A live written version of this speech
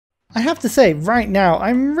I have to say, right now,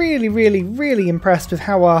 I'm really impressed with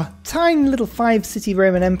how our tiny little 5-city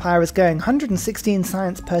Roman Empire is going. 116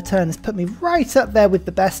 science per turn has put me right up there with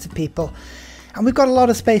the best of people. And we've got a lot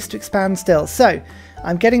of space to expand still. So,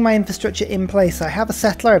 I'm getting my infrastructure in place. I have a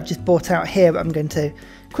settler I've just bought out here, but I'm going to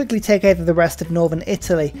quickly take over the rest of northern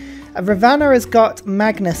Italy. Ravenna has got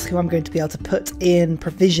Magnus, who I'm going to be able to put in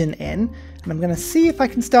provision in. And I'm going to see if I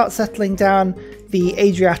can start settling down the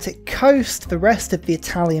Adriatic coast, the rest of the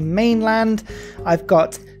Italian mainland. I've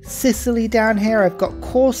got Sicily down here, I've got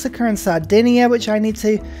Corsica and Sardinia, which I need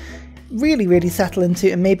to really settle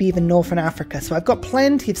into, and maybe even Northern Africa. So I've got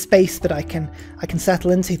plenty of space that I can settle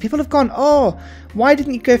into. People have gone, oh, why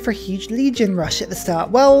didn't you go for a huge legion rush at the start?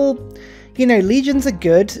 Well, you know, legions are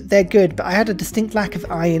good, they're good, but I had a distinct lack of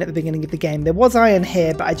iron at the beginning of the game. There was iron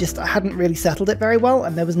here, but I hadn't really settled it very well,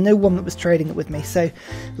 and there was no one that was trading it with me, so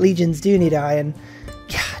legions do need iron.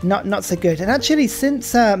 Yeah, not so good. And actually,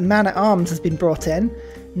 since man-at-arms has been brought in,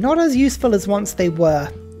 not as useful as once they were.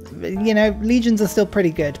 You know, legions are still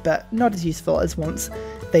pretty good, but not as useful as once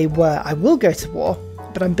they were. I will go to war,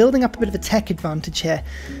 but I'm building up a bit of a tech advantage here.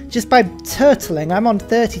 Just by turtling, I'm on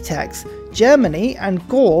 30 techs. Germany and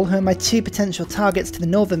Gaul, who are my two potential targets to the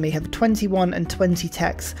north of me, have 21 and 20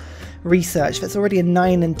 techs research. That's already a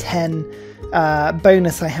 9 and 10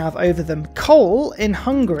 bonus I have over them. Coal in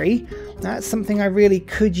Hungary, that's something I really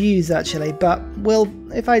could use actually, but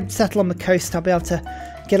if I settle on the coast, I'll be able to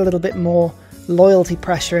get a little bit more loyalty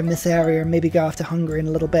pressure in this area and maybe go after Hungary in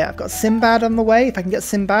a little bit. I've got Sinbad on the way. If I can get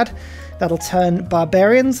Sinbad, that'll turn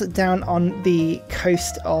barbarians down on the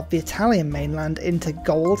coast of the Italian mainland into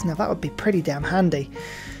gold. Now that would be pretty damn handy.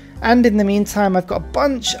 And in the meantime, I've got a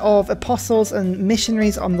bunch of apostles and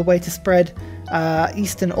missionaries on the way to spread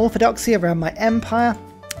Eastern Orthodoxy around my empire.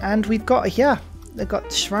 And we've got, yeah, they've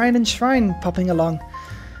got shrine and shrine popping along.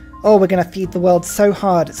 Oh, we're going to feed the world so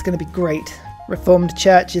hard. It's going to be great. Reformed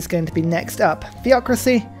Church is going to be next up.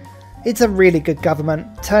 Theocracy, it's a really good government.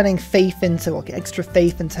 Turning faith into, or extra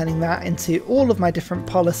faith and turning that into all of my different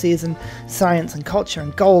policies and science and culture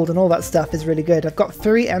and gold and all that stuff is really good. I've got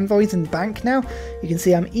 3 envoys in the bank now. You can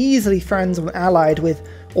see I'm easily friends or allied with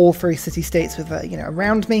all 3 city-states with, you know,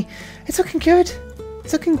 around me. It's looking good.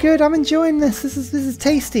 It's looking good. I'm enjoying this. This is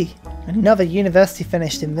tasty. Another university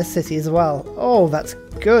finished in this city as well. Oh, that's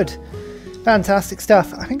good. Fantastic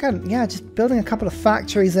stuff. I think just building a couple of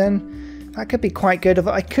factories in, that could be quite good.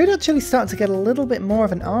 I could actually start to get a little bit more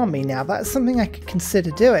of an army now. That's something I could consider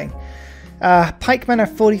doing. Pikemen are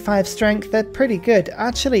 45 strength. They're pretty good.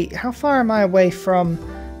 Actually, how far am I away from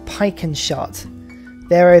pike and shot?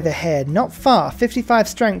 They're over here. Not far. 55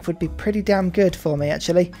 strength would be pretty damn good for me,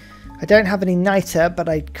 actually. I don't have any niter, but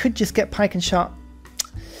I could just get pike and shot.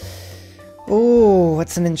 Oh,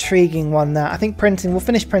 that's an intriguing one, that. I think printing, we'll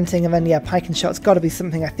finish printing, and then, yeah, pike and shot's got to be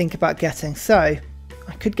something I think about getting. So,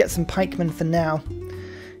 I could get some pikemen for now.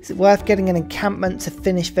 Is it worth getting an encampment to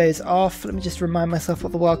finish those off? Let me just remind myself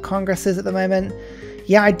what the World Congress is at the moment.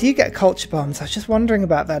 Yeah, I do get culture bombs. I was just wondering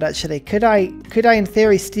about that, actually. Could I in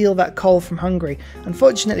theory, steal that coal from Hungary?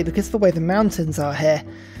 Unfortunately, because of the way the mountains are here,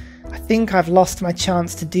 I think I've lost my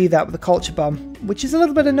chance to do that with a culture bomb, which is a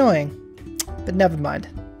little bit annoying. But never mind.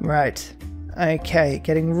 Right. Okay,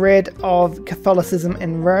 getting rid of Catholicism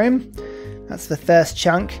in Rome. That's the first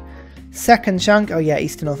chunk. Second chunk, oh yeah,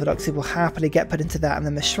 Eastern Orthodoxy will happily get put into that, and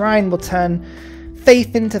then the shrine will turn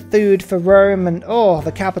faith into food for Rome, and oh,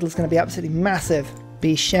 the capital is going to be absolutely massive.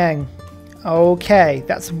 Bisheng. Okay,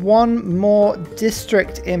 that's one more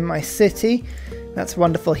district in my city. That's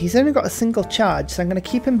wonderful. He's only got a single charge, so I'm going to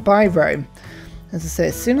keep him by Rome. As I say,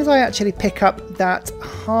 as soon as I actually pick up that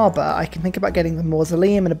harbour, I can think about getting the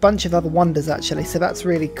mausoleum and a bunch of other wonders, actually, so that's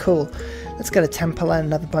really cool. Let's get a temple and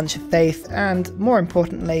another bunch of faith, and more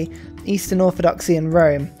importantly, Eastern Orthodoxy in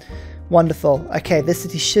Rome. Wonderful. Okay, this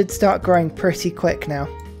city should start growing pretty quick now.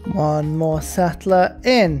 One more settler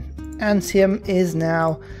in. Antium is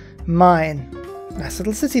now mine. Nice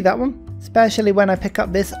little city, that one. Especially when I pick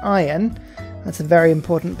up this iron. That's a very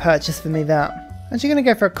important purchase for me, that. Actually going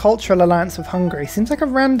to go for a cultural alliance with Hungary. Seems like a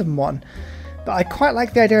random one. But I quite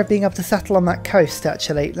like the idea of being able to settle on that coast,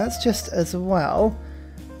 actually. Let's just, as well,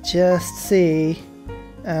 just see...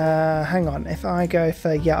 hang on. If I go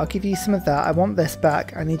for... Yeah, I'll give you some of that. I want this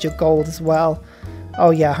back. I need your gold as well.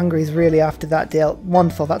 Oh yeah, Hungary's really after that deal.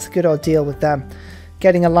 Wonderful. That's a good old deal with them.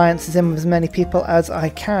 Getting alliances in with as many people as I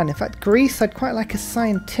can. In fact, Greece I'd quite like a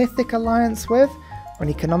scientific alliance with. Or an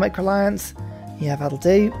economic alliance. Yeah, that'll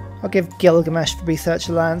do. I'll give Gilgamesh the research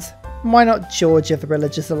alliance. Why not Georgia the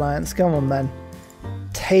religious alliance? Go on then.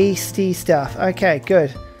 Tasty stuff. Okay,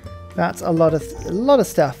 good. That's a lot of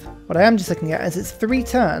stuff. What I am just looking at is it's 3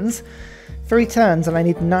 turns 3 turns and I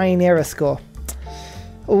need 9 era score.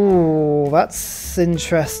 Oh, that's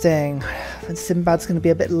interesting. And Sinbad's going to be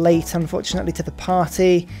a bit late, unfortunately, to the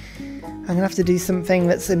party. I'm going to have to do something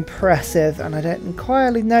that's impressive, and I don't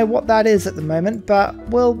entirely know what that is at the moment, but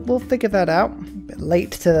we'll figure that out. A bit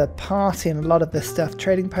late to the party and a lot of this stuff.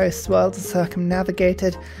 Trading posts, worlds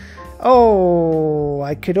circumnavigated. Oh,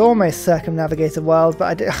 I could almost circumnavigate a world,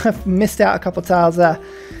 but I've missed out a couple tiles there.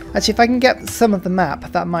 Actually, if I can get some of the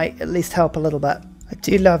map, that might at least help a little bit. I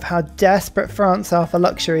do love how desperate France are for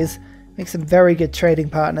luxuries. Makes some very good trading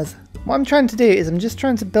partners. What I'm trying to do is I'm just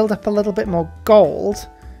trying to build up a little bit more gold,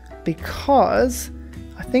 because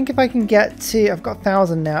I think if I can get to, I've got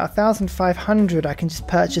 1,000 now, 1,500 I can just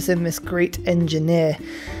purchase in this great engineer.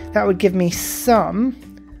 That would give me some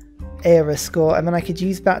era score, and then I could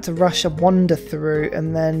use that to rush a wander through,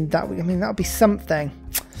 and then that would, I mean, that would be something.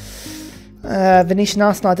 Venetian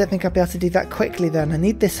Arsenal, I don't think I'll be able to do that quickly then. I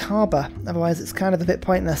need this harbour, otherwise it's kind of a bit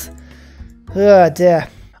pointless. Oh dear.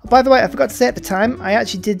 By the way, I forgot to say at the time, I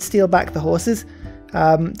actually did steal back the horses.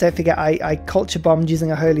 Don't forget, I culture bombed using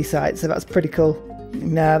a holy site, so that's pretty cool.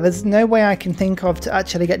 Nah, there's no way I can think of to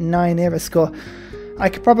actually get 9 era score. I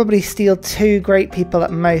could probably steal 2 great people at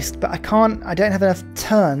most, but I don't have enough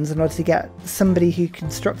turns in order to get somebody who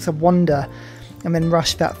constructs a wonder and then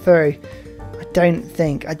rush that through. I don't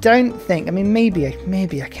think, I mean, maybe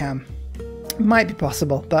I can. It might be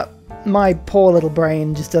possible, but my poor little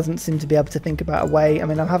brain just doesn't seem to be able to think about a way. I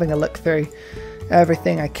mean, I'm having a look through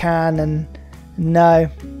everything I can, and no,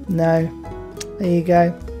 there you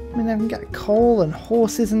go. I mean, I can get coal and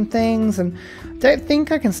horses and things, and I don't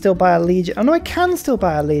think I can still buy a legion. Oh no, I can still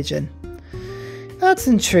buy a legion. That's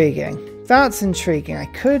intriguing. I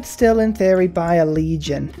could still, in theory, buy a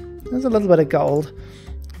legion. There's a little bit of gold.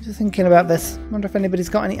 Just thinking about this. Wonder if anybody's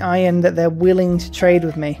got any iron that they're willing to trade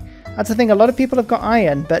with me. That's the thing, a lot of people have got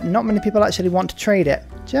iron, but not many people actually want to trade it.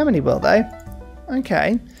 Germany will, though.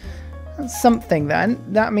 Okay. That's something then.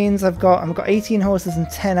 That means I've got 18 horses and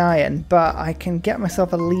 10 iron, but I can get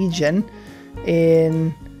myself a legion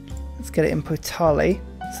in, let's get it in Potali.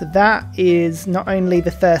 So that is not only the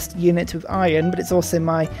first unit with iron, but it's also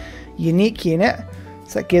my unique unit.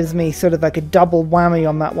 So that gives me sort of like a double whammy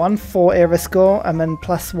on that one, 4 era score and then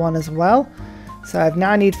 +1 as well. So I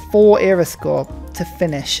now need 4 era score to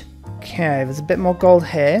finish. Okay, there's a bit more gold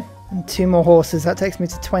here and 2 more horses. That takes me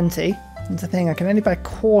to 20. That's the thing, I can only buy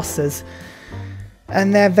coursers,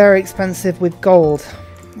 and they're very expensive with gold.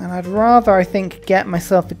 And I'd rather, I think, get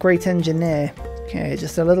myself the Great Engineer. Okay,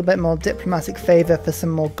 just a little bit more diplomatic favour for some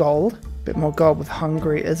more gold. A bit more gold with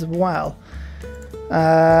Hungary as well.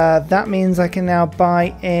 That means I can now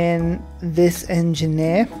buy in this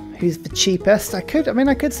engineer, who's the cheapest. I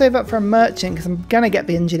could save up for a merchant, because I'm going to get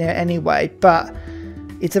the engineer anyway, but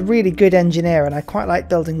it's a really good engineer, and I quite like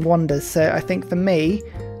building wonders, so I think for me,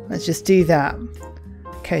 let's just do that.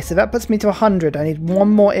 Okay, so that puts me to 100. I need 1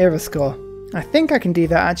 more era score. I think I can do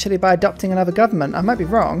that actually by adopting another government. I might be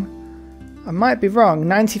wrong.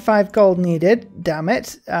 95 gold needed. Damn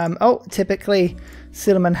it. Oh, typically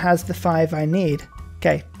Suleiman has the 5 I need.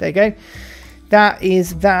 Okay, there you go. That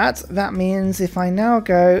is that. That means if I now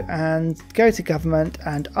go to government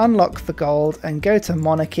and unlock the gold and go to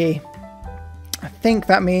monarchy, I think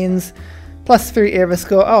that means +3 era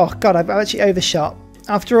score. Oh god, I've actually overshot.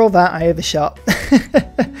 After all that, I overshot.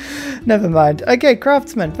 Never mind. Okay,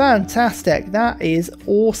 craftsman. Fantastic. That is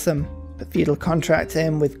awesome. The feudal contract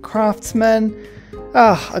in with craftsman.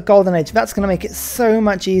 Ah, a golden age. That's going to make it so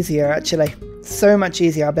much easier, actually. So much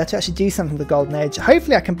easier. I'll be able to actually do something with the golden age.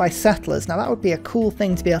 Hopefully I can buy settlers. Now, that would be a cool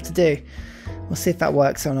thing to be able to do. We'll see if that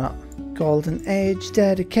works or not. Golden age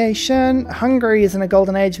dedication. Hungary is in a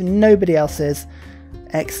golden age, but nobody else is.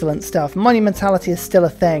 Excellent stuff. Monumentality is still a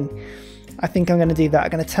thing. I think I'm going to do that. I'm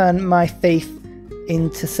going to turn my faith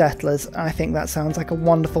into settlers. I think that sounds like a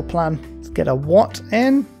wonderful plan. Let's get a what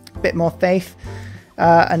in, a bit more faith.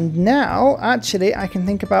 And now, actually, I can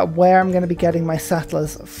think about where I'm going to be getting my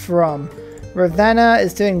settlers from. Ravenna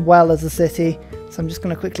is doing well as a city, so I'm just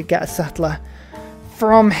going to quickly get a settler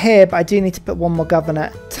from here, but I do need to put 1 more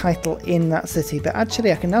governor title in that city. But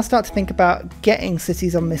actually, I can now start to think about getting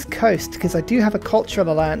cities on this coast, because I do have a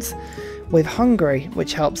cultural alliance with Hungary,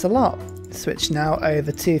 which helps a lot. Switch now over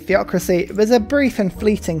to theocracy. It was a brief and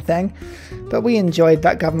fleeting thing, but we enjoyed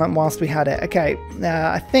that government whilst we had it. Okay,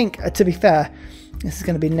 I think, to be fair, this is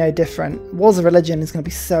going to be no different. Wars of Religion is going to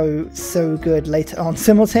be so good later on.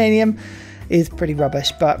 Simultaneum is pretty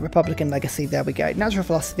rubbish, but Republican Legacy, there we go. Natural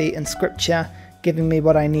Philosophy and Scripture, giving me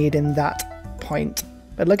what I need in that point.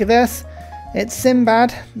 But look at this. It's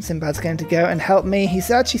Sinbad. Sinbad's going to go and help me. He's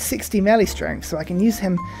actually 60 melee strength, so I can use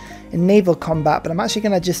him in naval combat, but I'm actually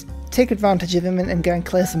going to just take advantage of him and go and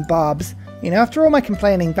clear some barbs. You know, after all my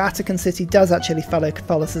complaining, Vatican City does actually follow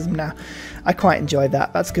Catholicism now. I quite enjoyed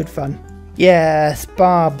that. That's good fun. Yes,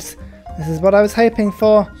 barbs. This is what I was hoping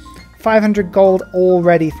for. 500 gold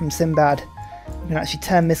already from Sinbad. I can actually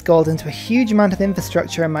turn this gold into a huge amount of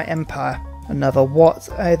infrastructure in my empire. Another what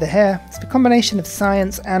over here. It's a combination of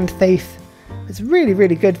science and faith. It's really,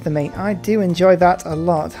 really good for me. I do enjoy that a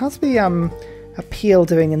lot. How's the appeal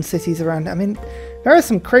doing in cities around? I mean, there is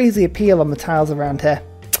some crazy appeal on the tiles around here.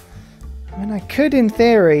 I mean, I could, in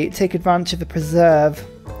theory, take advantage of the preserve,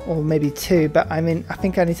 or maybe two, but I mean, I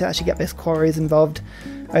think I need to actually get those quarries involved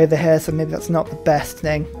over here, so maybe that's not the best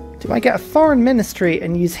thing. Do I get a foreign ministry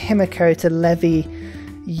and use Himiko to levy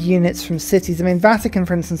units from cities? I mean, Vatican,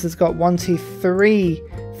 for instance, has got 1, 2, 3,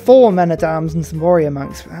 4 men-at-arms and some warrior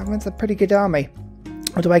monks. That's a pretty good army.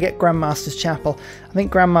 Or do I get Grandmaster's Chapel? I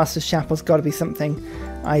think Grandmaster's Chapel's got to be something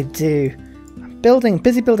I do.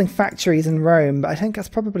 Busy building factories in Rome, but I think that's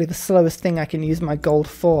probably the slowest thing I can use my gold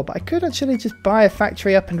for. But I could actually just buy a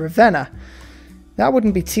factory up in Ravenna. That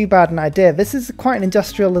wouldn't be too bad an idea. This is quite an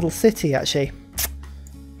industrial little city, actually.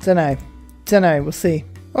 Dunno, we'll see.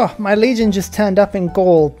 Oh, my legion just turned up in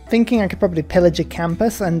Gaul, thinking I could probably pillage a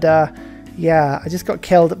campus, and yeah, I just got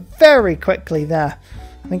killed very quickly there.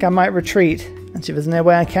 I think I might retreat. Actually, there's no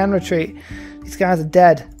way I can retreat. These guys are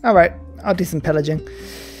dead. Alright, I'll do some pillaging.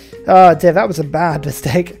 Oh dear, that was a bad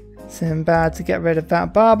mistake. Sinbad to get rid of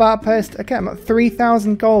that barb outpost. Okay, I'm at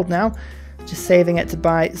 3,000 gold now. Just saving it to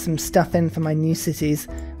buy some stuff in for my new cities,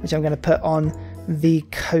 which I'm going to put on the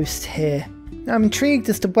coast here. Now, I'm intrigued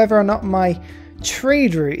as to whether or not my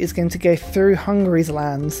trade route is going to go through Hungary's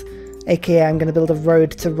lands, aka I'm going to build a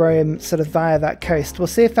road to Rome sort of via that coast. We'll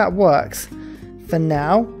see if that works. For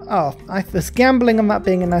now, oh, I was gambling on that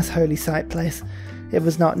being a nice holy site place. It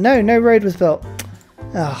was not. No road was built.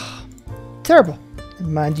 Ah, oh, terrible.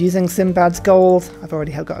 Never mind using Sinbad's gold. I've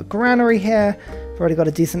already got a granary here. I've already got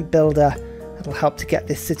a decent builder. That'll help to get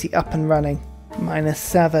this city up and running.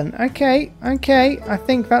 -7. Okay. I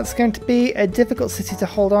think that's going to be a difficult city to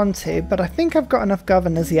hold on to, but I think I've got enough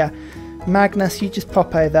governors here. Magnus, you just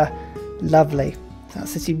pop over. Lovely. That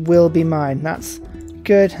city will be mine. That's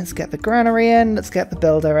good. Let's get the granary in. Let's get the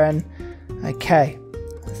builder in. Okay.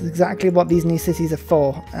 This is exactly what these new cities are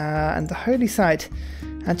for. And the holy site,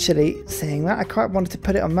 actually, seeing that, I quite wanted to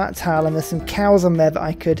put it on that tile, and there's some cows on there that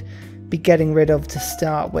I could be getting rid of to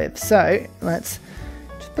start with. So let's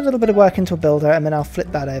just put a little bit of work into a builder, and then I'll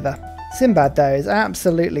flip that over. Sinbad, though, is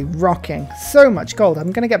absolutely rocking. So much gold.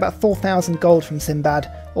 I'm going to get about 4,000 gold from Sinbad,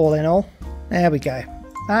 all in all. There we go.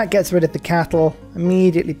 That gets rid of the cattle,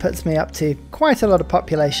 immediately puts me up to quite a lot of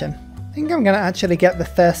population. I think I'm going to actually get the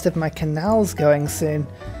first of my canals going soon.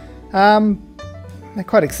 They're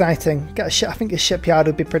quite exciting. I think a shipyard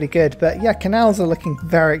would be pretty good, but yeah, canals are looking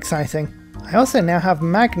very exciting. I also now have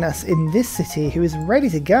Magnus in this city who is ready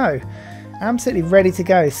to go. Absolutely ready to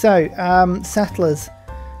go. So, settlers.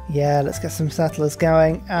 Yeah, let's get some settlers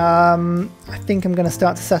going. I think I'm going to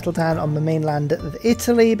start to settle down on the mainland of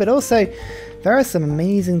Italy, but also there are some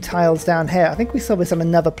amazing tiles down here. I think we saw this on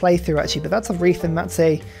another playthrough actually, but that's a reef and that's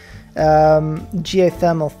a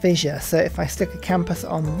geothermal fissure. So if I stick a campus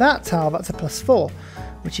on that tile, that's a +4,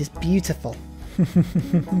 which is beautiful.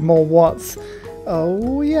 More watts.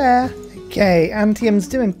 Oh yeah. Okay, Antium's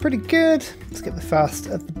doing pretty good. Let's get the fast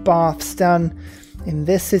of the baths done. In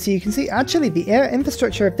this city, you can see actually the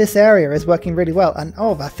infrastructure of this area is working really well. And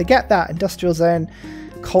oh, I forget that industrial zone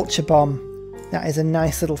culture bomb. That is a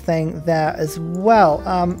nice little thing there as well.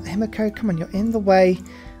 Himiko, come on, you're in the way.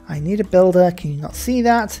 I need a builder. Can you not see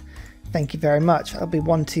that? Thank you very much. That'll be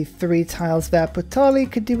 1, 2, 3 tiles there. Putali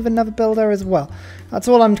could do with another builder as well. That's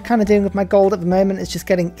all I'm kind of doing with my gold at the moment, is just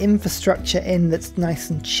getting infrastructure in that's nice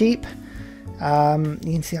and cheap. You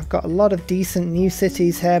can see I've got a lot of decent new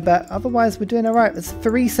cities here, but otherwise we're doing alright. There's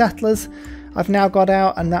 3 settlers I've now got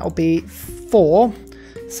out, and that will be 4.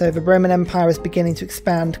 So the Roman Empire is beginning to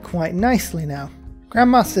expand quite nicely now.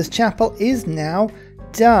 Grandmaster's Chapel is now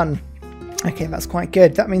done. Okay, that's quite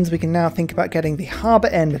good. That means we can now think about getting the harbour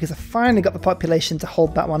in, because I finally got the population to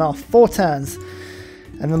hold that one off. 4 turns.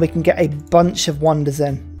 And then we can get a bunch of wonders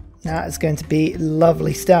in. That is going to be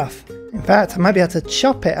lovely stuff. In fact, I might be able to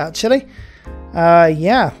chop it actually.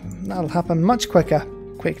 Yeah, that'll happen much quicker.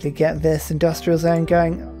 Quickly get this industrial zone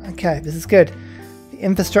going. Okay, this is good. The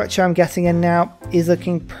infrastructure I'm getting in now is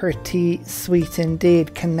looking pretty sweet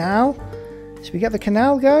indeed. Canal? Should we get the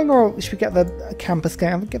canal going, or should we get the campus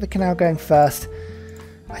going? I'll get the canal going first.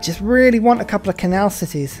 I just really want a couple of canal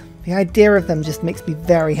cities. The idea of them just makes me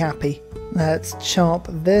very happy. Let's chop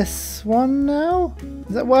this one now.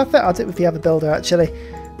 Is that worth it? I'll do it with the other builder actually.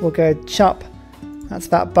 we'll go chop. That's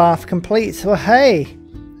that bath complete. Well, hey,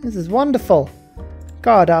 this is wonderful.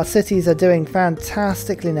 God, our cities are doing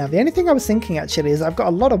fantastically now. The only thing I was thinking actually is I've got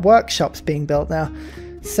a lot of workshops being built now.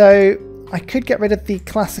 So I could get rid of the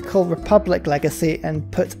classical Republic legacy and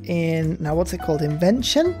put in, now what's it called?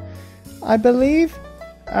 Invention, I believe.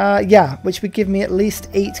 Yeah, which would give me at least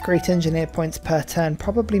 8 great engineer points per turn,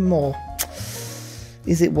 probably more.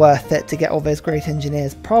 Is it worth it to get all those great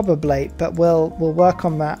engineers? Probably, but we'll work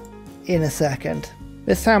on that in a second.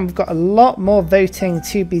 This time we've got a lot more voting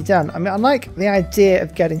to be done. I mean, I like the idea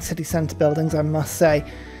of getting city centre buildings, I must say.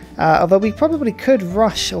 Although we probably could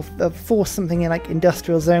rush or force something in like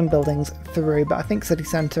industrial zone buildings through, but I think city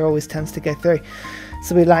centre always tends to go through.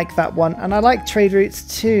 So we like that one. And I like trade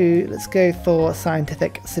routes too. Let's go for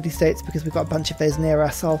scientific city-states because we've got a bunch of those near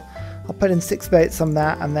us. I'll put in 6 votes on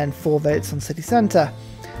that and then 4 votes on city centre.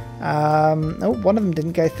 Oh, one of them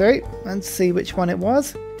didn't go through. Let's see which one it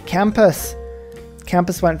was. Campus.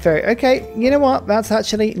 Campus went through. Okay, you know what? That's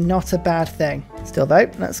actually not a bad thing. Still though,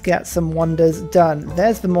 let's get some wonders done.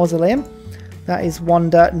 There's the mausoleum. That is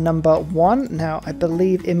wonder number 1. Now, I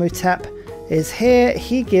believe Imhotep is here.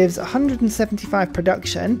 He gives 175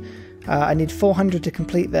 production. I need 400 to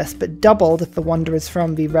complete this, but doubled if the wonder is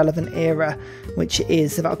from the relevant era, which it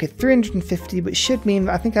is. So that'll give 350, which should mean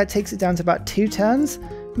that I think that takes it down to about 2 turns,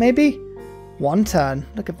 maybe? 1 turn.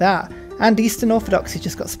 Look at that. And Eastern Orthodoxy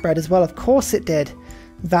just got spread as well. Of course it did.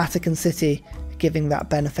 Vatican City giving that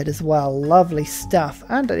benefit as well. Lovely stuff.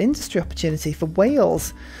 And an industry opportunity for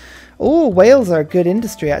Wales. Oh, Wales are a good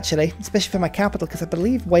industry actually, especially for my capital, because I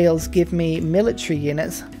believe Wales give me military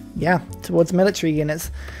units. Yeah, towards military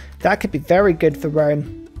units. That could be very good for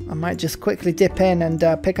Rome. I might just quickly dip in and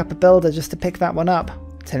pick up a builder just to pick that one up.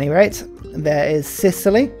 At any rate, there is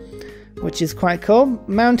Sicily, which is quite cool.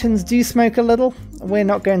 Mountains do smoke a little. We're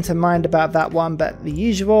not going to mind about that one, but the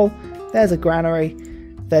usual. There's a granary.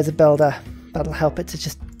 There's a builder. That'll help it to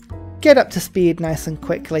just get up to speed nice and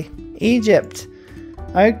quickly. Egypt.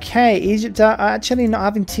 Okay, Egypt are actually not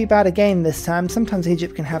having too bad a game this time. Sometimes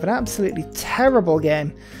Egypt can have an absolutely terrible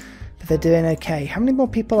game, but they're doing okay. How many more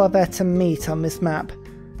people are there to meet on this map?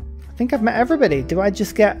 I think I've met everybody. Do I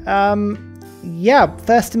just get, yeah,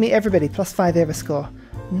 first to meet everybody, +5 era score.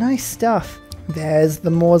 Nice stuff. There's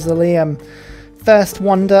the mausoleum. First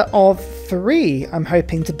wonder of 3 I'm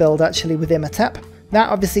hoping to build actually with Imhotep. That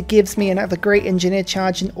obviously gives me another great engineer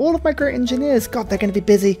charge, and all of my great engineers, God, they're going to be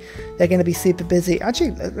busy. They're going to be super busy.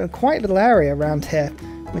 Actually, a quite little area around here,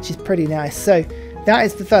 which is pretty nice. So that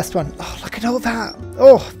is the first one. Oh, look at all that.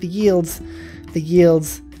 Oh, the yields. The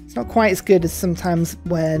yields. It's not quite as good as sometimes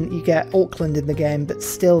when you get Auckland in the game, but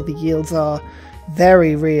still the yields are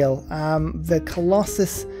very real. The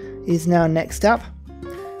Colossus is now next up.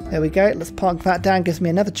 There we go. Let's park that down. Gives me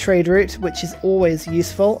another trade route, which is always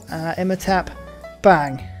useful. Imhotep.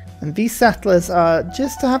 Bang. And these settlers are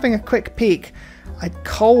just having a quick peek.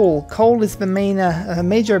 Coal. Coal is the main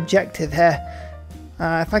major objective here.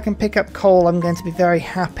 If I can pick up coal, I'm going to be very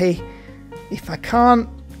happy. If I can't,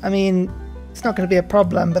 I mean, it's not going to be a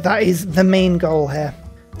problem, but that is the main goal here.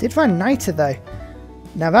 Did find niter though.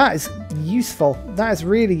 Now that is useful. That is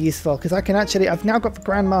really useful because I can actually, I've now got the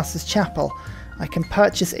Grandmaster's Chapel. I can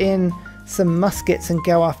purchase in some muskets and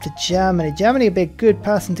go after Germany. Germany would be a good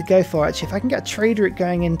person to go for actually. If I can get a trade route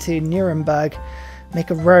going into Nuremberg,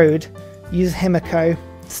 make a road, use Himiko,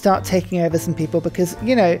 start taking over some people, because,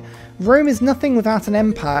 you know, Rome is nothing without an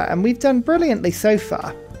empire, and we've done brilliantly so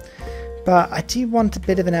far. But I do want a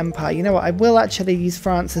bit of an empire. You know what, I will actually use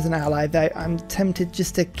France as an ally, though. I'm tempted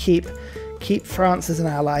just to keep France as an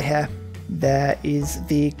ally here. There is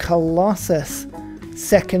the Colossus.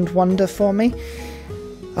 Second wonder for me.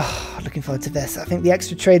 Oh, looking forward to this. I think the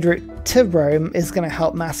extra trade route to Rome is going to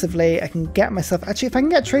help massively. I can get myself... Actually, if I can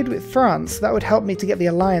get trade with France, that would help me to get the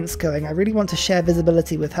alliance going. I really want to share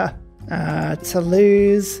visibility with her.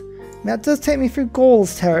 Toulouse. That does take me through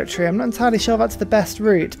Gaul's territory. I'm not entirely sure that's the best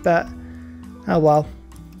route, but... oh well.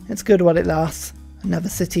 It's good while it lasts. Another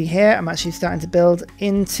city here. I'm actually starting to build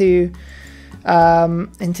into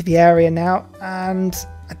the area now, and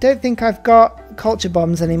I don't think I've got culture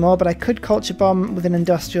bombs anymore, but I could culture bomb with an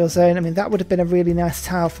industrial zone. I mean, that would have been a really nice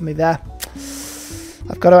tile for me there.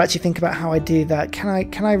 I've got to actually think about how I do that. Can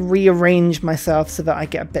I rearrange myself so that I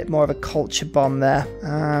get a bit more of a culture bomb there?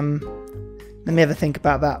 Let me have a think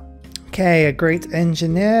about that. Okay, a great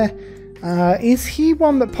engineer. Is he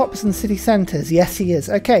one that pops in city centres? Yes, he is.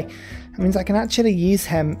 Okay, that means I can actually use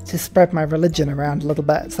him to spread my religion around a little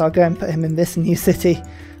bit. So I'll go and put him in this new city,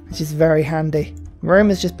 which is very handy. Rome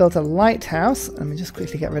has just built a lighthouse. Let me just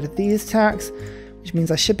quickly get rid of these tax, which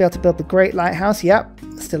means I should be able to build the Great Lighthouse. Yep,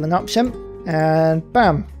 still an option. And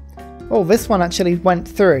bam. Oh, this one actually went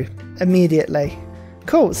through immediately.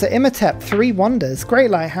 Cool, so Imhotep, 3 wonders, Great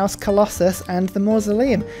Lighthouse, Colossus, and the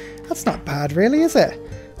Mausoleum. That's not bad really, is it?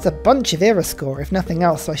 It's a bunch of era score, if nothing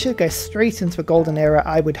else, so I should go straight into a golden era,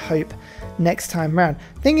 I would hope, next time round.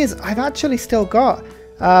 Thing is, I've actually still got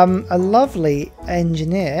a lovely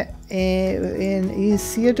engineer in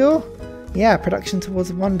Isildur. Yeah, production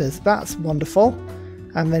towards wonders, that's wonderful.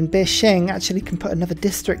 And then Beijing actually can put another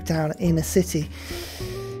district down in a city.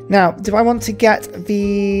 Now, do I want to get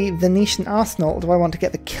the Venetian Arsenal, or do I want to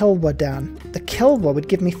get the KILWA down? The KILWA would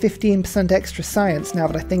give me 15% extra science, now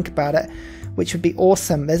that I think about it, which would be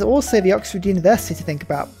awesome. There's also the Oxford University to think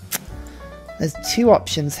about. There's 2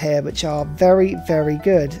 options here, which are very, very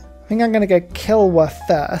good. I think I'm going to go KILWA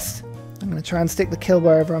first. I'm going to try and stick the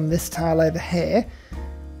KILWA over on this tile over here.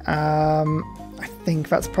 I think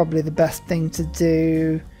that's probably the best thing to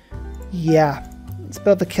do. Yeah, let's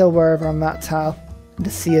build the KILWA over on that tile. The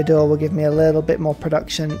Isildur will give me a little bit more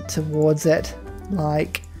production towards it,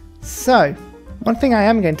 like so. One thing I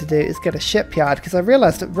am going to do is get a shipyard, because I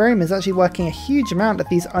realised that Rome is actually working a huge amount of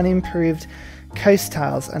these unimproved coast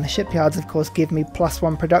tiles, and the shipyards of course give me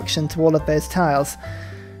 +1 production to all of those tiles.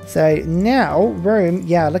 So now Rome,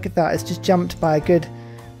 yeah, look at that, it's just jumped by a good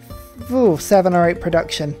 7 or 8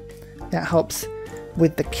 production. That helps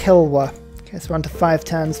with the KILWA. Okay, so we're on to 5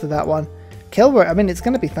 turns for that one. KILWA, I mean, it's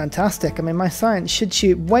going to be fantastic. I mean, my science should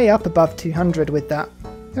shoot way up above 200 with that.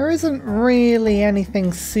 There isn't really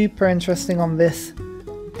anything super interesting on this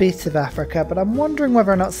bit of Africa, but I'm wondering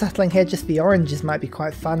whether or not settling here just the oranges might be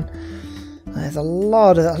quite fun. There's a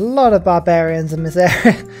lot of barbarians in this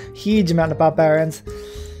area. Huge amount of barbarians.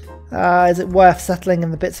 Is it worth settling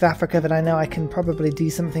in the bits of Africa that I know I can probably do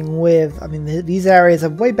something with? I mean, these areas are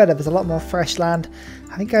way better. There's a lot more fresh land.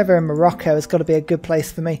 I think over in Morocco has got to be a good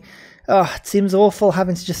place for me. Oh, it seems awful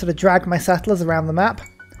having to just sort of drag my settlers around the map.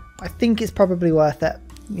 I think it's probably worth it.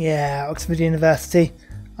 Yeah, Oxford University.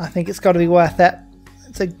 I think it's got to be worth it.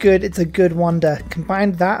 It's a good wonder.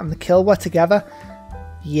 Combine that and the KILWA together.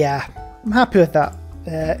 Yeah, I'm happy with that.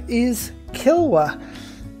 There is KILWA.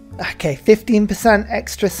 Okay, 15%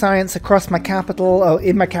 extra science across my capital,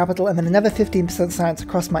 in my capital, and then another 15% science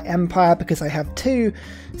across my empire because I have 2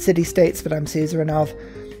 city-states that I'm suzerain of.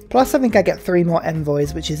 Plus I think I get 3 more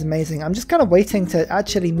envoys, which is amazing. I'm just kind of waiting to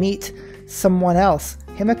actually meet someone else.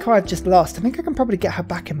 Himiko I've just lost. I think I can probably get her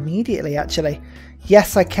back immediately, actually.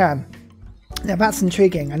 Yes, I can. Now that's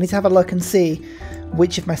intriguing. I need to have a look and see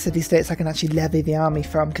which of my city-states I can actually levy the army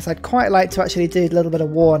from, because I'd quite like to actually do a little bit of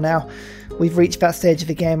war now. We've reached that stage of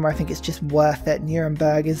the game where I think it's just worth it.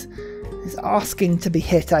 Nuremberg is asking to be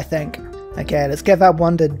hit, I think. Okay, let's get that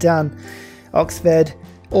wonder done. Oxford,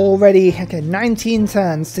 already, okay, 19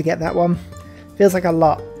 turns to get that one. Feels like a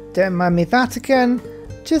lot. Don't mind me, Vatican.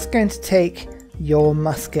 Just going to take your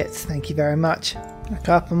muskets, thank you very much. A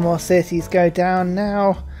couple more cities go down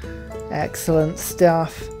now. Excellent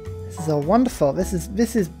stuff. This is all wonderful. This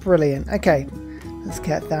is brilliant. Okay, let's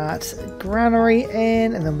get that granary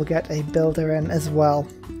in, and then we'll get a builder in as well.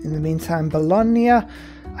 In the meantime, Bologna,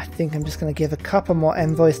 I think I'm just going to give a couple more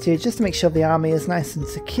envoys to you just to make sure the army is nice and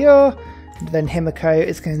secure. And then Himiko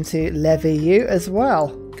is going to levy you as well.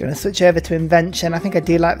 Going to switch over to invention. I think I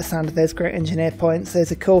do like the sound of those great engineer points.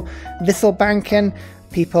 Those are cool. Visselbanken.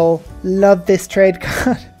 People love this trade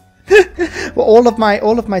card. Well, all of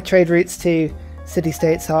my trade routes to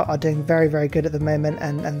city-states are doing very, very good at the moment,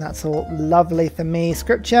 and that's all lovely for me.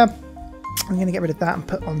 Scripture, I'm going to get rid of that and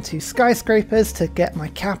put onto skyscrapers to get my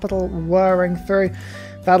capital whirring through.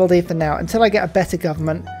 That'll do for now. Until I get a better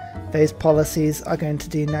government, those policies are going to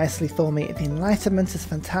do nicely for me. The Enlightenment is a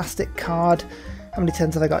fantastic card. How many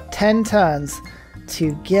turns have I got? 10 turns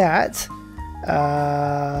to get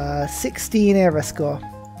 16 era score.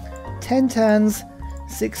 10 turns,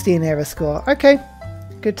 16 era score. Okay,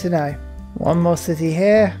 good to know. One more city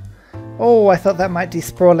here. Oh, I thought that might do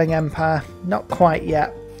sprawling empire. Not quite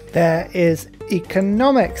yet. There is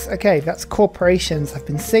economics. Okay, that's corporations. I've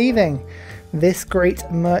been saving this great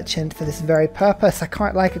merchant for this very purpose. I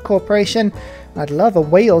quite like a corporation. I'd love a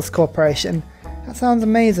Wales corporation. That sounds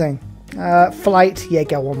amazing. Flight, yeah,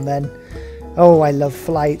 go on then. Oh, I love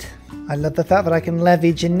flight. I love the fact that I can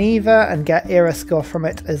levy Geneva and get era score from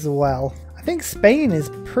it as well. I think Spain is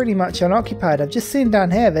pretty much unoccupied. I've just seen down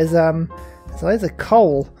here there's loads of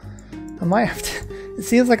coal. I might have to. It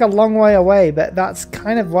seems like a long way away, but that's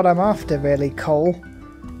kind of what I'm after, really, coal.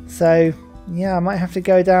 So yeah, I might have to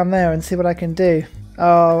go down there and see what I can do.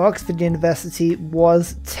 Oh, Oxford University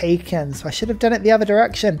was taken, so I should have done it the other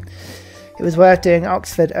direction. It was worth doing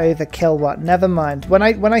Oxford over KILWA. Never mind. When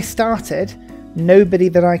I started, nobody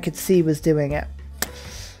that I could see was doing it.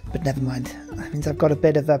 But never mind. That means I've got a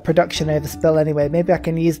bit of a production overspill anyway. Maybe I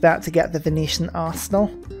can use that to get the Venetian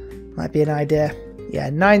arsenal. Might be an idea. Yeah,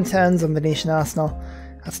 9 turns on Venetian arsenal.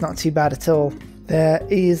 That's not too bad at all. There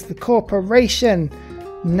is the corporation.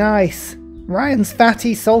 Nice. Ryan's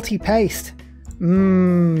fatty salty paste.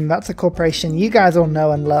 That's a corporation you guys all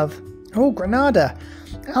know and love. Oh, Granada.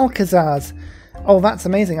 Alcazars. Oh, that's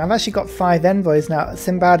amazing. I've actually got 5 envoys now.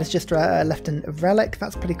 Sinbad has just left a relic.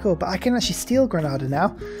 That's pretty cool. But I can actually steal Granada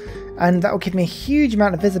now. And that will give me a huge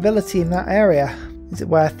amount of visibility in that area. Is it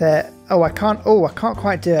worth it? Oh, I can't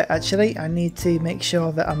quite do it, actually. I need to make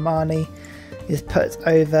sure that Armani is put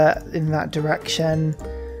over in that direction.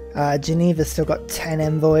 Geneva's still got 10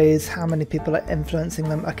 envoys. How many people are influencing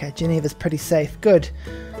them? Okay, Geneva's pretty safe. Good.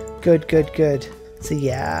 Good, good, good. So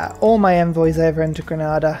yeah, all my envoys over into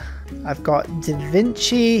Granada. I've got Da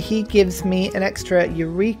Vinci. He gives me an extra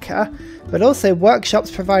Eureka, but also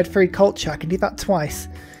workshops provide free culture. I can do that twice.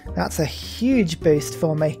 That's a huge boost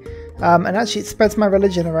for me. And actually it spreads my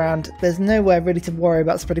religion around. There's nowhere really to worry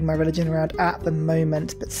about spreading my religion around at the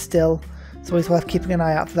moment, but still, it's always worth keeping an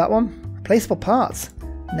eye out for that one. Replaceable parts.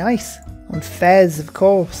 Nice. On Fez, of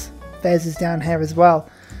course. Fez is down here as well.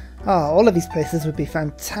 Oh, all of these places would be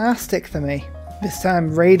fantastic for me. This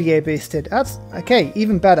time radio boosted. That's okay,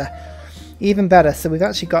 even better. Even better. So we've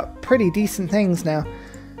actually got pretty decent things now.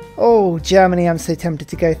 Oh, Germany, I'm so tempted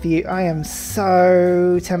to go for you. I am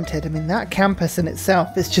so tempted. I mean, that campus in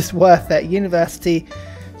itself is just worth it. University,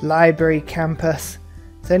 library, campus.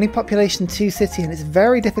 It's only population 2 city and it's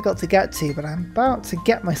very difficult to get to, but I'm about to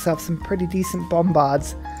get myself some pretty decent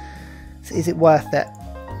bombards. So is it worth it?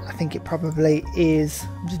 I think it probably is.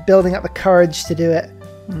 I'm just building up the courage to do it.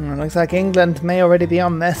 Looks like England may already be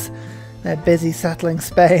on this. They're busy settling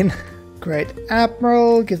Spain. Great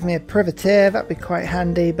Admiral, give me a privateer, that'd be quite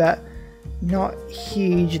handy, but not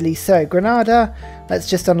hugely so. Granada, let's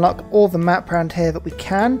just unlock all the map around here that we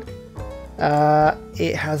can.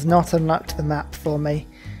 It has not unlocked the map for me.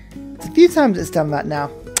 It's a few times it's done that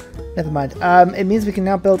now. Never mind. It means we can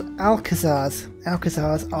now build Alcazars.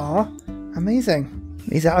 Alcazars are amazing.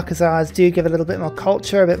 These Alcazars do give a little bit more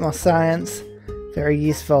culture, a bit more science. Very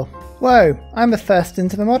useful. Whoa, I'm the first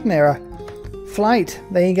into the modern era. Flight,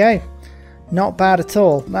 there you go. Not bad at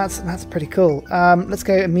all. That's pretty cool. Let's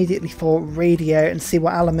go immediately for radio and see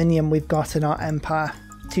what aluminium we've got in our empire.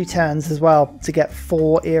 2 turns as well to get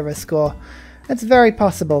 4 era score. It's very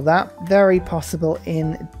possible that. Very possible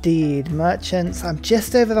indeed. Merchants, I'm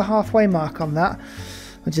just over the halfway mark on that,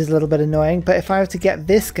 which is a little bit annoying. But if I were to get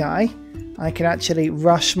this guy, I can actually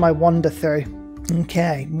rush my wander through.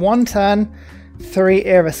 Okay, 1 turn, 3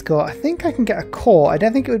 era score. I think I can get a core. I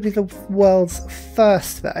don't think it would be the world's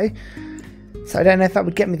first though. So I don't know if that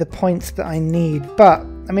would get me the points that I need, but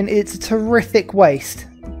I mean, it's a terrific waste,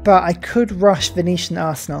 but I could rush Venetian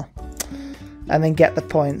Arsenal and then get the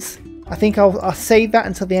points. I think I'll save that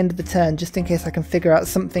until the end of the turn, just in case I can figure out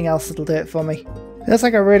something else that'll do it for me. Feels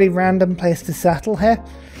like a really random place to settle here,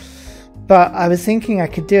 but I was thinking I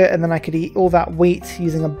could do it and then I could eat all that wheat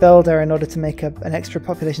using a builder in order to make an extra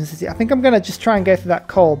population city. I think I'm going to just try and go for that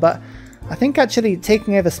coal, but I think actually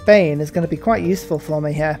taking over Spain is going to be quite useful for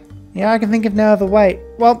me here. Yeah, I can think of no other way.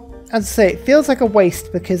 Well, as I say, it feels like a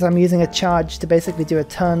waste because I'm using a charge to basically do a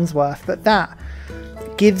turn's worth, but that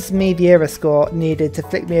gives me the era score needed to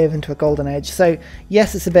flick me over into a golden age. So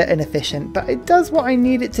yes, it's a bit inefficient, but it does what I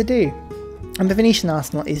need it to do. And the Venetian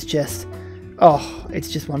Arsenal is just, oh, it's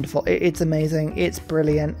just wonderful. It's amazing, it's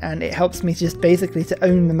brilliant, and it helps me just basically to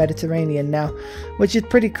own the Mediterranean now, which is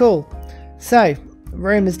pretty cool. So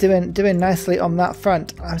Rome is doing nicely on that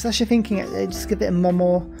front. I was actually thinking just give it a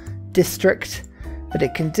more district that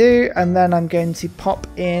it can do, and then I'm going to pop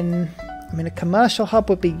in, I mean, a commercial hub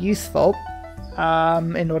would be useful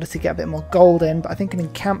in order to get a bit more gold in, but I think an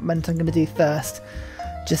encampment I'm going to do first,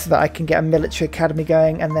 just so that I can get a military academy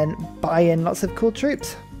going and then buy in lots of cool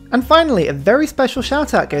troops. And finally, a very special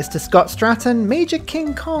shout out goes to Scott Stratton, Major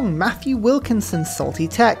King Kong, Matthew Wilkinson, Salty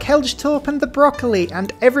Tech, Helge Torp and The Broccoli,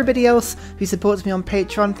 and everybody else who supports me on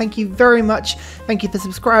Patreon. Thank you very much. Thank you for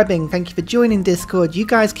subscribing. Thank you for joining Discord. You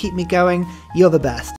guys keep me going. You're the best.